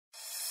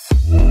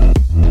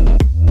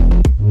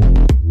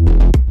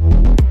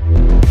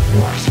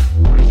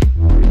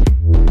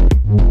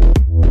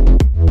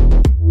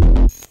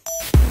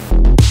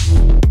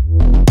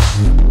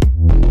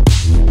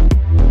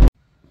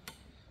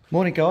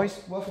Morning guys,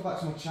 welcome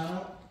back to my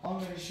channel. I'm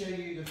going to show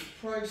you the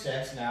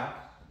process now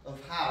of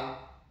how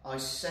I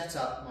set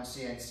up my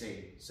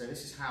CNC. So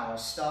this is how I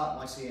start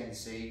my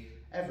CNC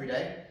every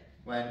day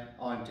when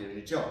I'm doing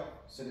a job.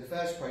 So the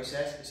first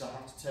process is I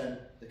have to turn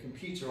the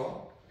computer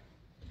on,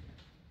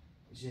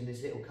 which is in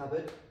this little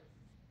cupboard.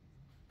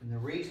 And the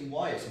reason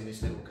why it's in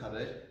this little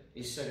cupboard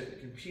is so that the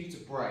computer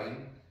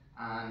brain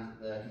and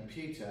the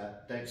computer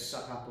don't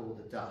suck up all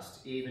the dust.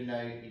 Even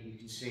though you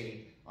can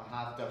see I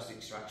have dust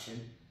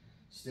extraction,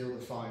 still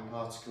the fine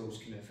particles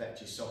can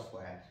affect your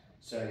software.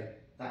 So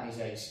that is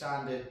a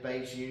standard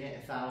base unit,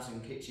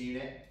 1000 kits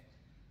unit,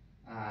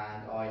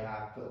 and I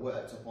have put a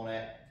worktop on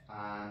it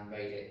and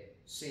made it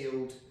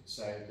sealed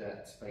so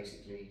that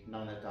basically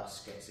none of the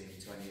dust gets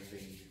into any of the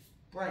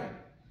brain.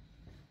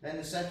 Then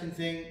the second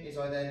thing is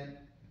I then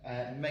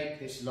make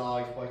this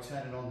live by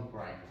turning on the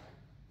brain.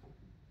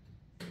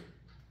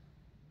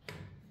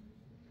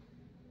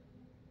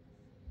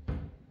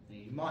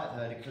 You might have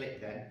heard a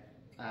click then.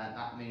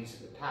 That means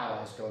that the power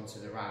has gone to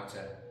the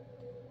router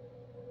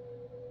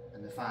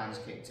and the fan's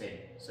kicked in.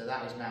 So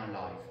that is now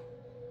live.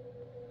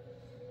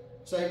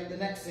 So the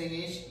next thing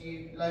is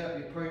you load up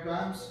your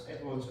programs.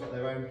 Everyone's got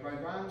their own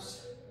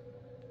programs.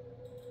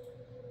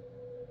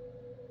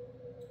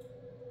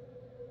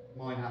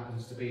 Mine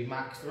happens to be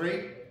Mach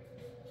 3.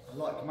 I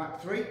like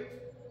Mach 3,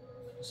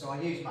 so I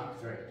use Mach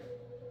 3.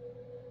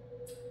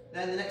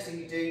 Then the next thing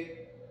you do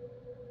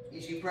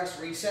is you press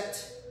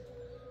reset,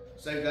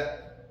 so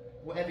that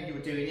whatever you were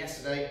doing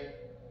yesterday,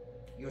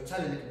 you're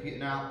telling the computer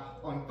now,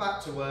 I'm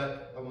back to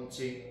work, I want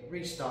to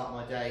restart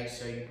my day,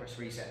 so you press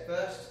reset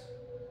first.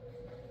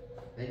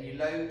 Then you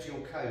load your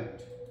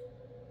code.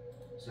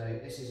 So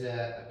this is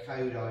a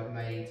code I've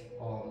made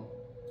on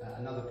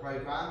another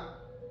program,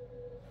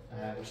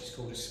 which is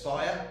called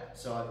Aspire.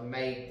 So I've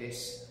made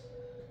this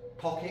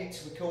pocket,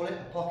 we call it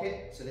a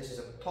pocket. So this is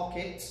a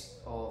pocket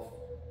of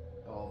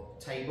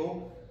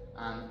table.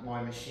 And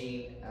my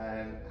machine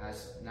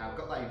has now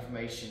got that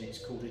information. It's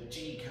called a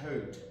G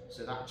code.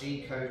 So that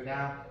G code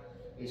now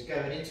is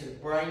going into the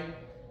brain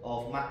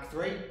of Mach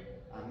 3,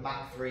 and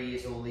Mach 3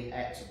 is all the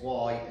X,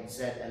 Y and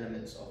Z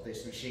elements of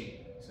this machine.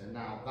 So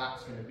now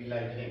that's going to be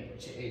loaded in,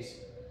 which it is.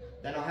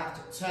 Then I have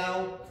to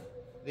tell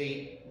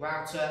the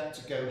router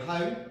to go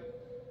home.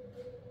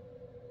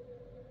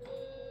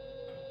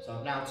 So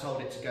I've now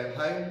told it to go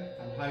home,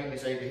 and home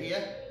is over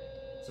here.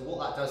 So what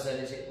that does then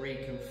is it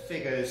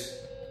reconfigures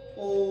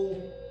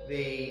all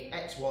the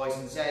X, Y's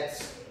and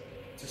Z's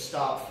to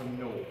start from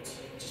naught,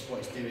 which is what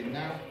it's doing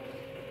now.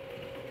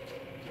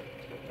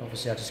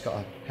 Obviously I just got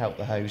to help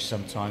the hose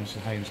sometimes, the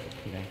hose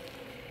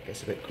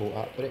gets a bit caught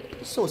up, but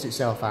it sorts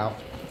itself out.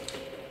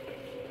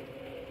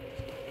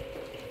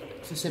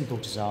 It's a simple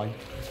design.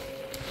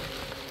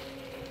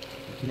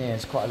 You can hear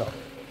there's quite a lot of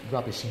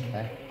rubbish in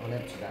there. I'll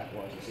empty that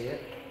while you see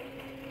it.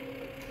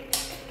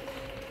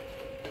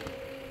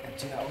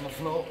 Empty that on the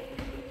floor.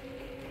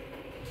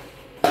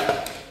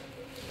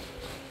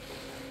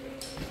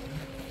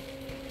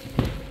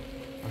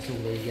 All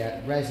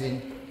the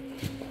resin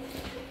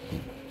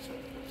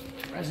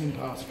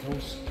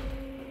particles.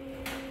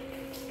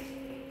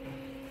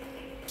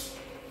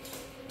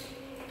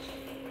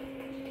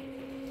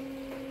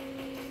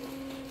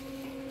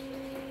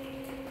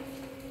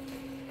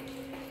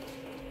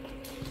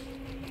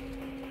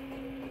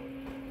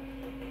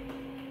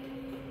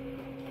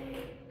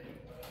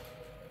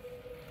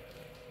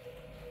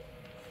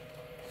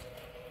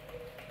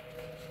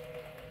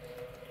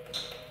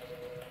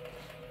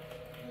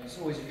 It's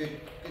always a good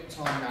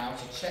time now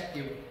to check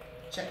your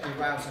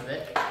router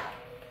bit.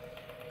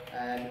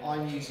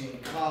 I'm using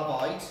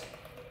carbide,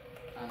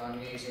 and I'm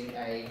using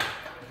a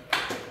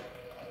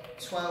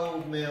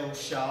 12mm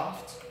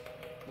shaft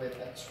with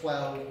a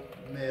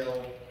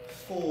 12mm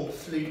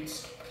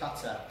 4-flute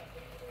cutter.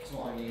 That's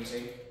what I'm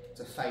using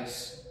to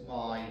face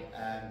my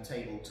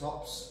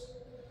tabletops.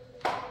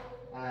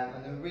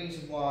 And the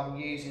reason why I'm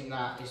using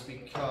that is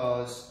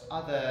because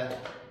other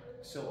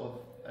sort of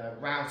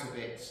router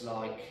bits,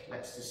 like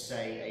let's just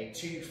say a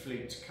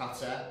 2-flute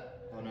cutter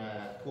on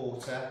a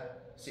quarter,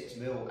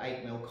 6mm or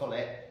 8mm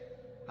collet,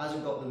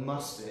 hasn't got the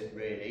mustard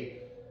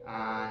really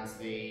and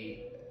the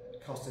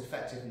cost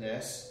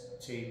effectiveness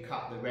to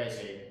cut the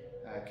resin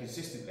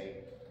consistently.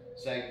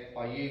 So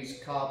I use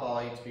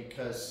carbide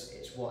because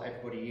it's what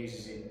everybody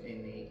uses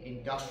in the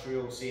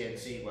industrial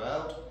CNC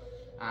world,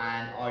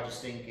 and I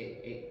just think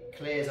it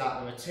clears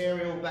out the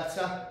material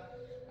better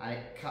and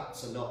it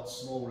cuts a lot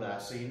smaller,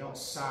 so you're not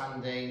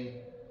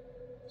sanding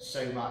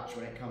so much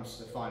when it comes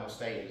to the final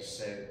stages.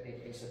 So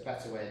it's a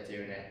better way of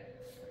doing it.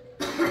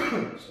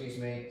 Excuse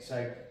me.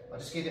 So I'll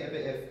just give it a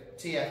bit of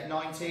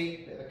TF90,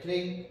 a bit of a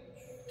clean.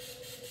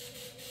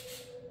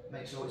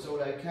 Make sure it's all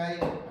okay,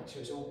 make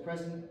sure it's all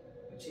present,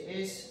 which it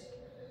is.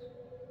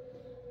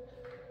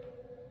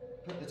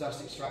 Put the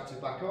dust extractor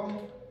back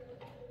on.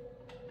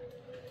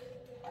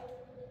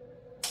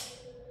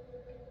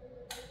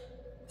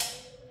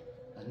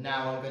 And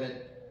now I'm going to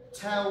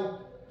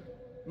tell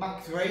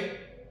Mach 3,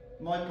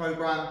 my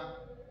program,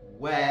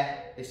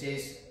 where this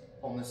is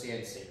on the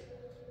CNC.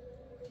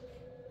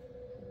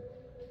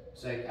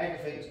 So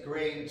everything's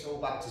green, it's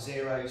all back to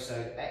 0,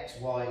 so X,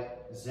 Y,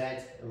 Z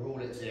are all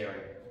at 0.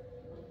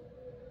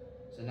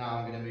 So now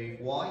I'm going to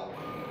move Y,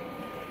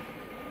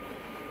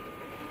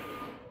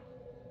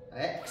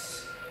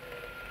 X,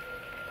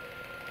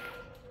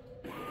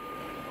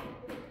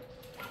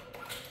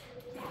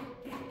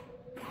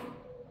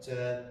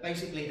 to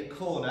basically the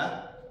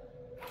corner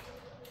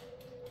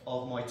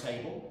of my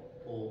table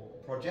or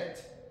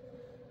project,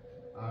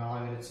 and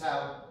I'm going to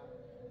tell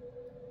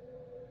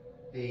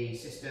the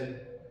system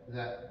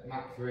that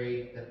Mach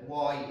 3 that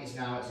Y is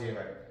now at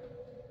 0.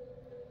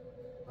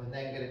 I'm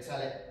then going to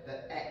tell it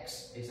that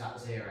X is at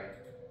 0.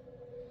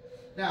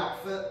 Now,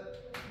 for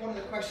one of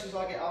the questions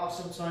I get asked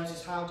sometimes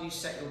is, how do you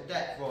set your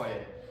depth,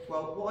 Ryan?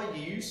 Well, what I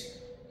use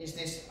is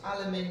this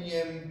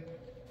aluminium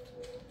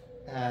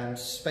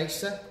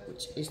spacer,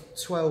 which is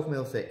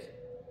 12mm thick.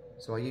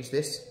 So I use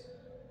this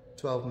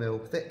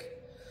 12mm thick,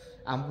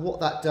 and what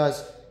that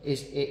does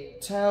is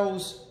it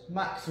tells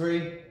Mach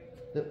 3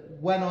 that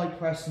when I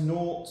press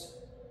 0,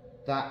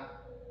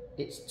 that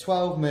it's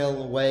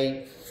 12mm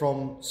away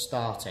from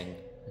starting.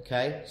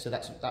 Okay, so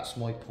that's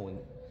my point.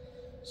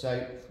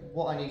 So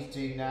what I need to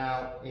do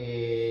now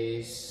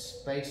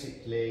is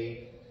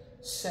basically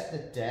set the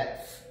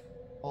depth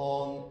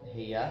on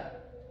here,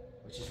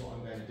 which is what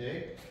I'm going to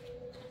do.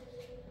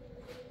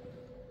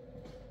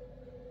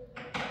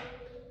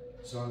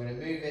 So I'm going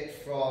to move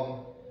it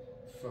from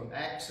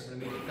X, I'm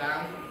going to move it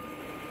down.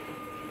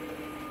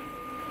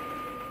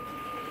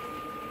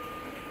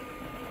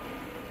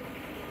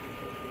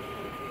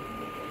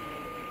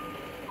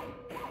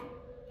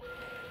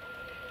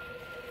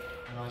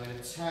 And I'm going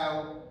to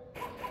tell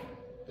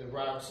the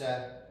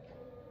router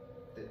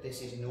that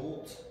this is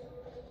 0,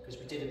 because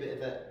we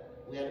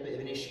had a bit of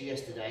an issue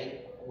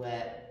yesterday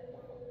where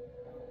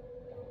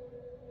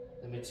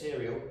the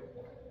material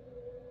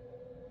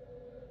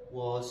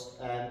was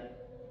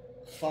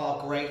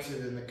far greater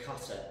than the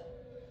cutter,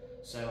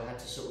 so I had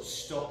to sort of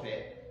stop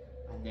it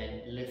and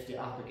then lift it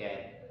up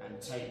again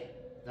and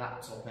take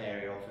that top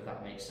area off, if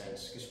that makes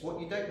sense. Because what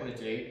you don't want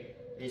to do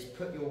is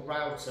put your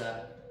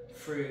router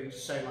through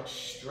so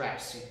much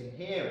stress. You can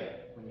hear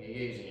it when you're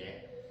using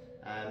it,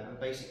 and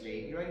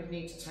basically you only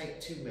need to take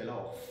 2mm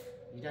off.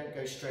 You don't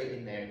go straight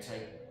in there and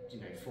take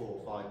 4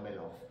 or 5mm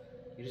off.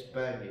 You just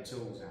burn your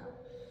tools out.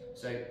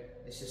 So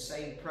it's the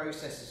same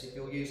process as if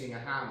you're using a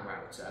hand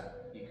router.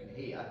 You can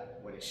hear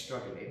when it's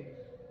struggling.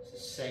 It's the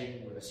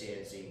same with a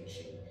CNC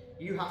machine.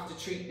 You have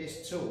to treat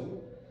this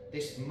tool,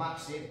 this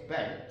massive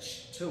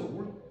bench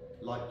tool,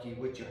 like you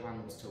would your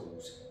hand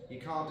tools. You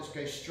can't just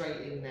go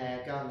straight in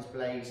there, guns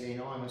blazing,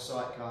 I'm a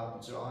site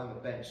carpenter, I'm a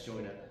bench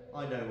joiner,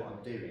 I know what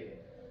I'm doing.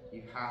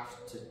 You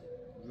have to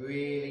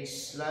really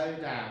slow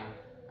down,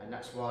 and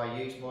that's why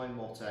I use my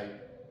motto,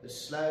 the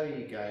slower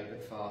you go, the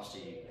faster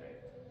you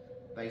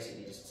go.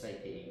 Basically just take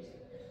it easy.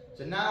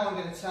 So now I'm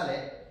going to tell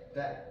it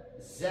that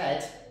Z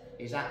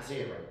is at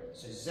 0.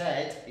 So Z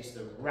is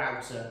the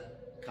router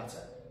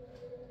cutter.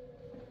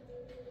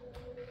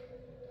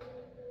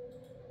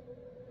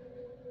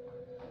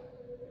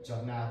 Which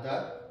I've now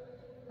done.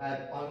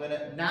 I'm going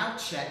to now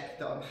check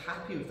that I'm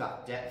happy with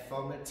that depth.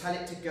 I'm going to tell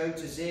it to go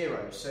to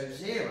 0. So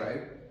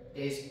 0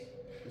 is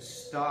the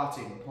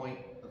starting point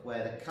of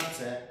where the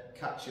cutter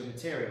cuts your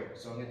material.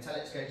 So I'm going to tell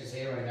it to go to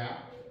 0 now.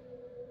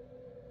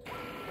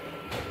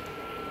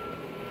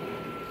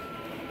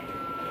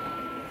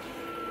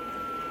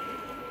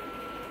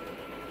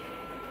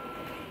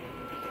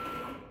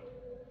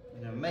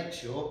 I'm going to make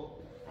sure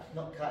I'm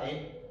not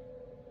cutting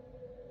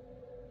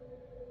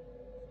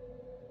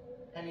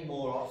any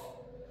more off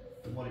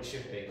than what it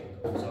should be.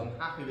 So I'm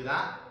happy with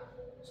that.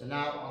 So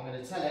now I'm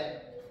going to tell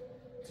it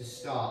to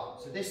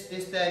start. So this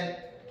then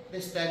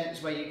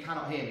is where you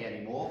cannot hear me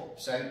anymore.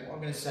 So what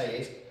I'm going to say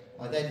is,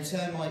 I then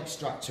turn my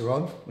extractor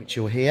on, which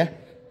you'll hear.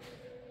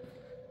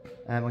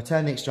 I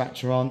turn the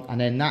extractor on,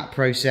 and then that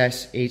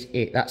process is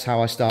it. That's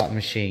how I start the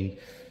machine.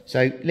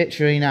 So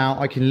literally now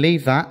I can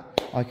leave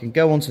that. I can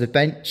go onto the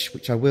bench,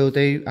 which I will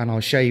do, and I'll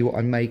show you what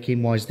I'm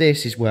making whilst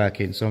this is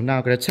working. So I'm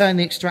now going to turn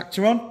the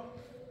extractor on.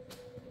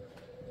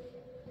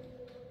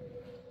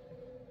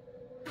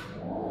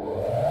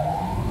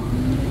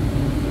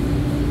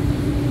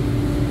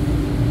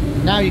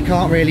 Now you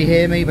can't really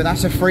hear me, but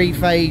that's a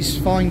 3-phase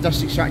fine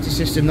dust extractor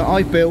system that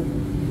I've built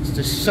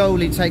to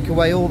solely take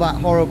away all that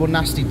horrible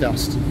nasty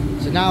dust.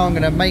 So now I'm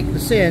going to make the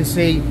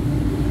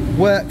CNC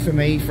work for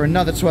me for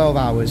another 12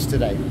 hours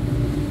today.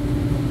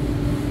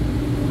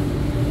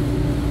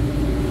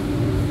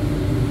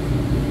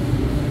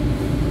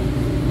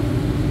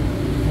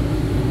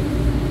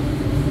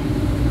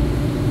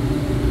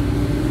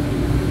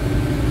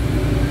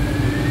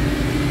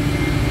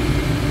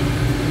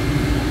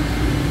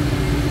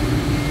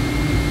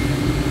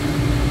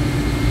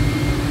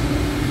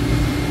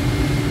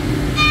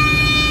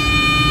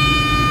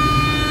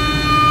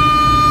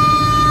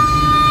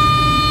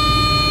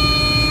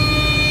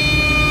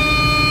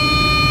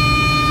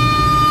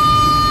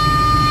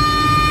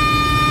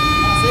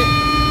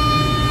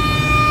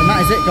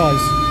 That is it,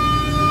 guys.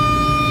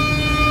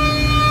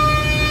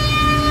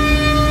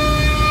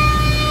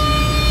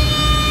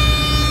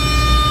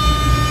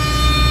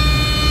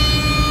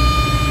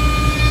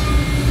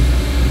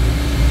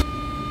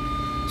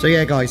 So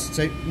yeah guys,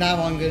 so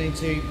now I'm going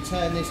to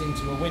turn this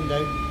into a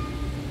window.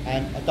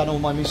 I've done all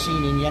my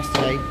machining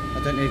yesterday.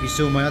 I don't know if you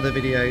saw my other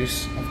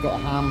videos. I've got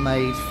a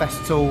handmade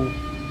Festool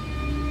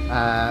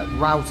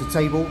router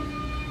table,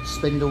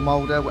 spindle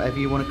moulder, whatever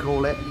you want to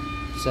call it.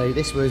 So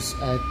this was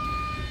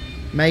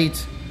made,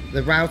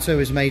 the router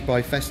was made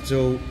by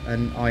Festool,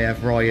 and I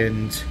have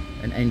Ryan'd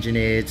and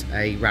engineered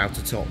a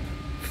router top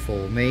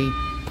for me,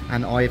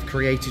 and I have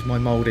created my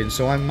moulding.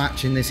 So I'm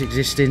matching this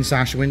existing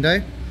sash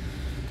window.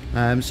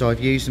 So I've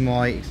used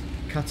my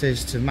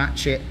cutters to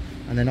match it,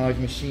 and then I've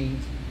machined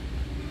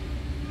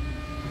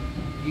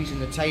using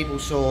the table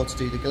saw to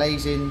do the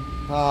glazing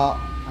part,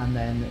 and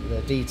then the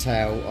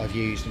detail I've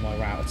used in my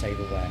router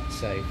table there.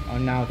 So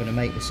I'm now going to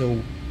make this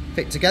all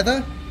fit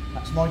together.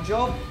 That's my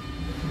job.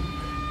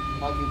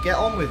 I can get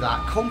on with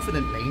that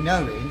confidently,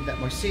 knowing that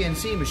my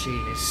CNC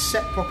machine is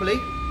set properly,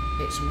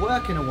 it's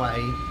working away,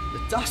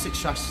 the dust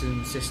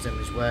extraction system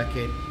is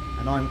working,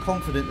 and I'm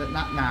confident that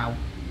that now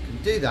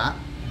can do that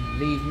and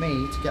leave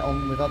me to get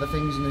on with other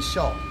things in the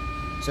shop.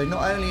 So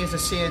not only is a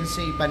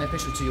CNC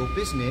beneficial to your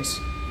business,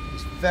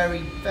 it's very,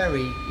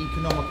 very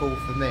economical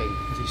for me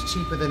because it's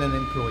cheaper than an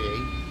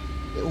employee.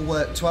 It will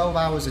work 12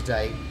 hours a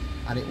day,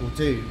 and it will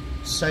do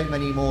so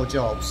many more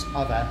jobs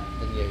other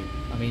than you.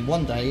 I mean,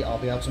 one day I'll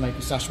be able to make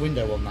a sash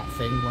window on that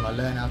thing when I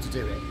learn how to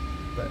do it.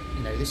 But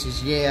you know, this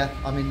is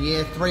I'm in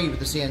year 3 with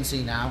the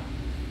CNC now,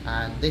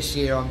 and this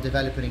year I'm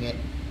developing it.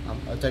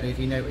 I don't know if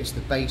you noticed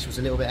the base was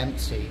a little bit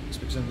empty. It's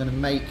because I'm going to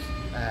make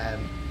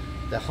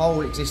the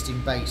whole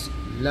existing base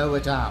lower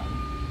down,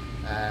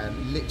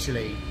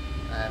 literally,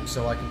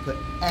 so I can put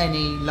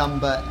any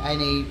lumber,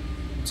 any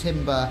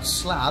timber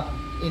slab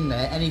in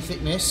there, any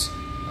thickness,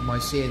 and my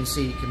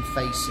CNC can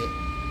face it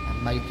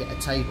and make it a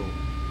table.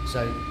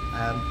 So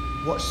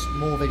watch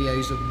more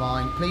videos of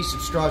mine. Please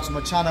subscribe to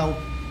my channel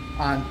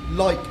and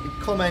like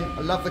and comment.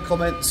 I love the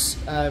comments.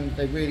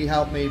 They really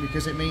help me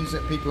because it means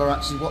that people are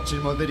actually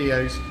watching my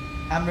videos.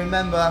 And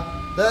remember,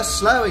 the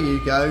slower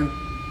you go,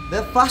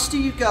 the faster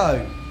you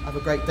go. Have a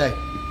great day.